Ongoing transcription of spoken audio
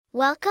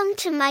Welcome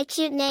to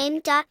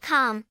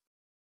mycutename.com.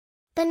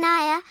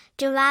 Benaiah,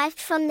 derived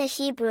from the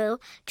Hebrew,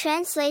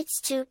 translates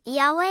to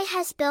Yahweh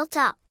has built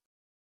up.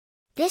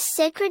 This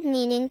sacred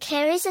meaning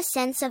carries a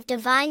sense of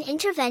divine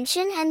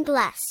intervention and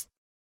bless.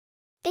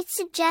 It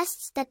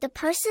suggests that the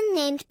person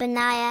named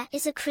Benaiah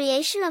is a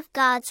creation of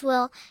God's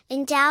will,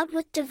 endowed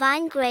with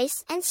divine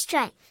grace and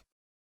strength.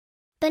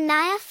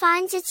 Benaiah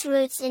finds its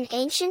roots in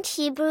ancient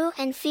Hebrew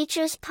and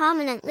features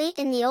prominently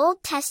in the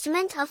Old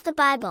Testament of the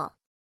Bible.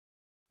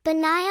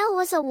 Benaiah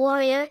was a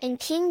warrior in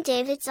King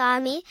David's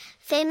army,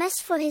 famous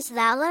for his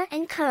valor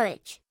and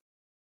courage.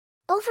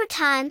 Over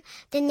time,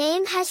 the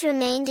name has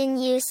remained in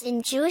use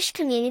in Jewish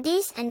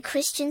communities and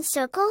Christian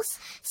circles,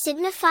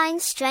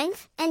 signifying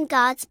strength and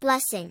God's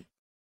blessing.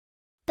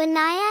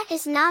 Benaiah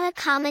is not a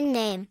common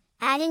name,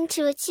 adding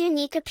to its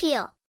unique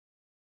appeal.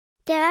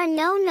 There are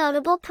no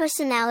notable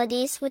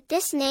personalities with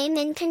this name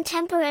in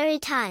contemporary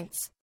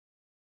times.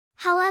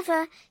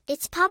 However,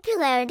 its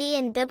popularity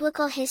in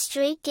biblical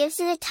history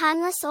gives it a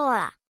timeless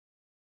aura.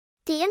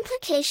 The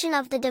implication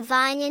of the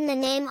divine in the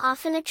name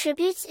often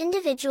attributes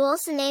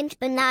individuals named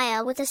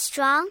Benaiah with a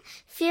strong,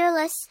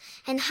 fearless,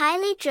 and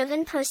highly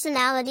driven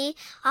personality,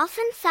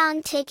 often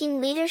found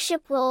taking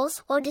leadership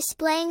roles or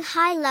displaying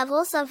high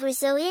levels of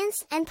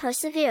resilience and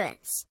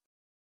perseverance.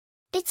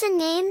 It's a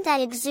name that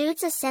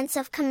exudes a sense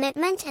of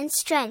commitment and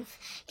strength,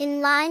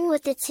 in line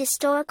with its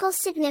historical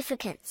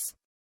significance.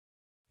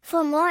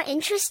 For more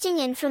interesting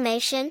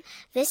information,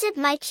 visit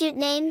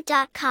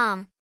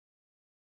mycutename.com.